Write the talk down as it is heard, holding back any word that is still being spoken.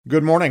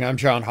Good morning, I'm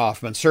John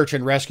Hoffman. Search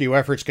and rescue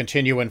efforts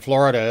continue in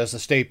Florida as the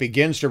state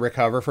begins to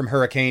recover from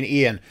Hurricane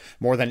Ian.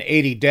 More than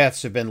 80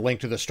 deaths have been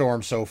linked to the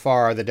storm so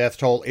far. The death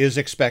toll is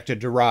expected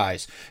to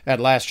rise.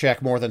 At last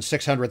check, more than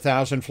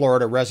 600,000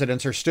 Florida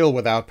residents are still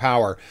without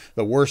power.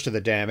 The worst of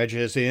the damage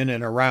is in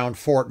and around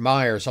Fort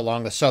Myers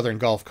along the southern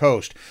Gulf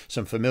Coast.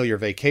 Some familiar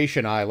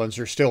vacation islands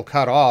are still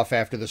cut off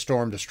after the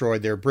storm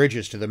destroyed their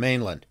bridges to the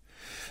mainland.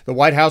 The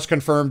White House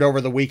confirmed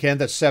over the weekend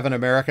that 7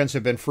 Americans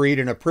have been freed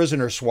in a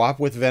prisoner swap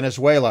with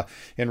Venezuela.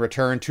 In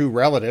return, 2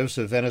 relatives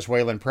of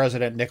Venezuelan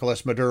President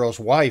Nicolas Maduro's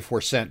wife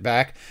were sent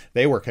back.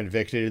 They were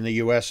convicted in the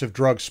U.S. of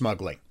drug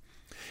smuggling.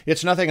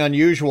 It's nothing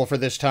unusual for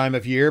this time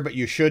of year, but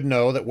you should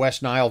know that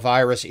West Nile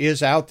virus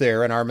is out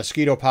there in our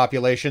mosquito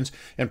populations,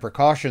 and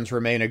precautions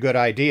remain a good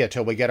idea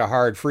till we get a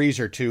hard freeze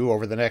or two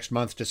over the next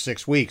month to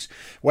 6 weeks.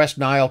 West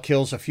Nile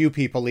kills a few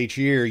people each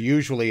year,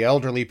 usually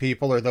elderly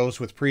people or those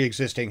with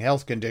pre-existing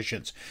health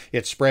conditions.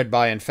 It's spread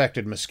by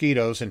infected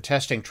mosquitoes, and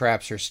testing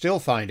traps are still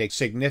finding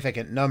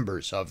significant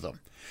numbers of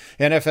them.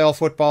 NFL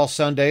football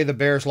Sunday, the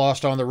Bears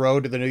lost on the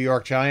road to the New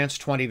York Giants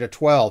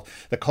 20-12.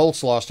 The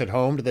Colts lost at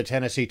home to the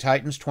Tennessee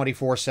Titans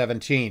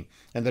 24-17.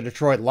 And the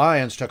Detroit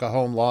Lions took a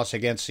home loss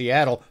against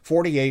Seattle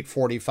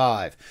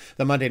 48-45.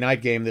 The Monday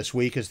night game this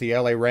week is the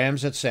LA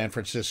Rams at San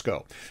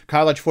Francisco.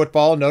 College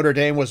football, Notre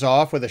Dame was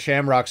off with a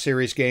Shamrock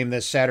Series game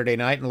this Saturday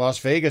night in Las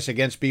Vegas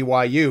against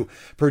BYU.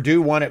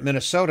 Purdue won at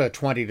Minnesota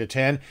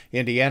 20-10.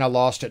 Indiana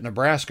lost at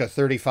Nebraska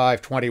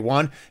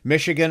 35-21.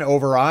 Michigan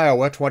over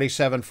Iowa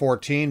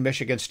 27-14.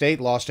 Michigan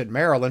State lost at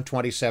Maryland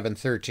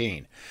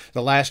 27-13.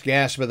 The last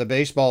gasp of the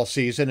baseball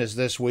season is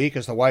this week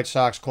as the White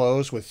Sox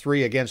close with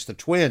 3 against the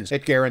Twins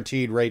at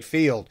Guaranteed Rate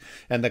Field,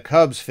 and the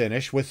Cubs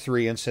finish with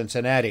 3 in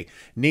Cincinnati.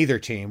 Neither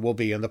team will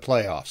be in the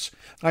playoffs.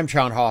 I'm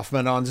John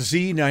Hoffman on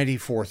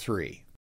Z94.3.